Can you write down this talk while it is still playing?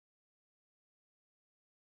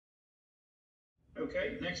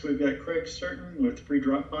Okay, next we've got Craig Stirton with Free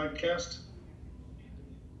Drop Podcast.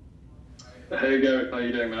 Hey Garrick, how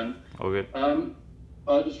you doing, man? All good.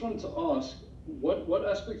 I just wanted to ask, what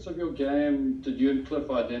aspects of your game did you and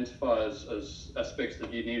Cliff identify as aspects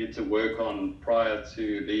that you needed to work on prior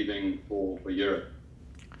to leaving for Europe?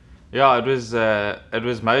 Yeah, it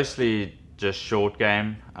was mostly just short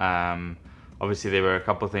game. Obviously, there were a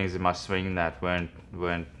couple of things in my swing that weren't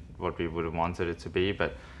what we would have wanted it to be,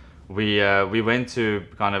 but we went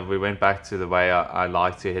back to the way I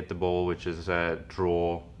like to hit the ball, which is a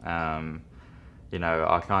draw.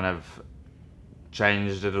 I kind of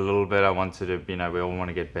changed it a little bit. I wanted to, we all want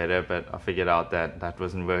to get better, but I figured out that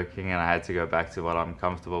wasn't working, and I had to go back to what I'm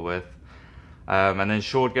comfortable with. And then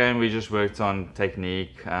short game, we just worked on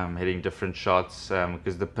technique, hitting different shots,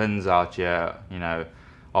 because the pins out here, are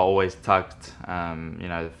always tucked,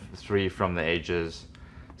 3 from the edges.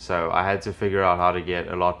 So I had to figure out how to get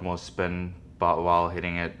a lot more spin, but while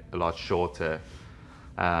hitting it a lot shorter.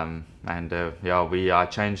 I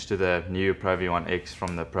changed to the new Pro V1X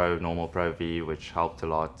from the normal Pro V, which helped a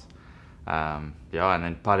lot. And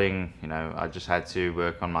then putting, I just had to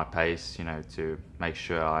work on my pace, to make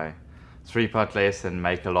sure I 3-putt less and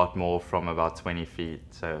make a lot more from about 20 feet.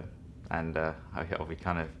 So, we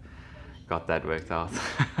kind of got that worked out.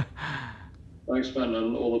 Thanks, man,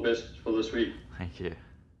 and all the best for this week. Thank you.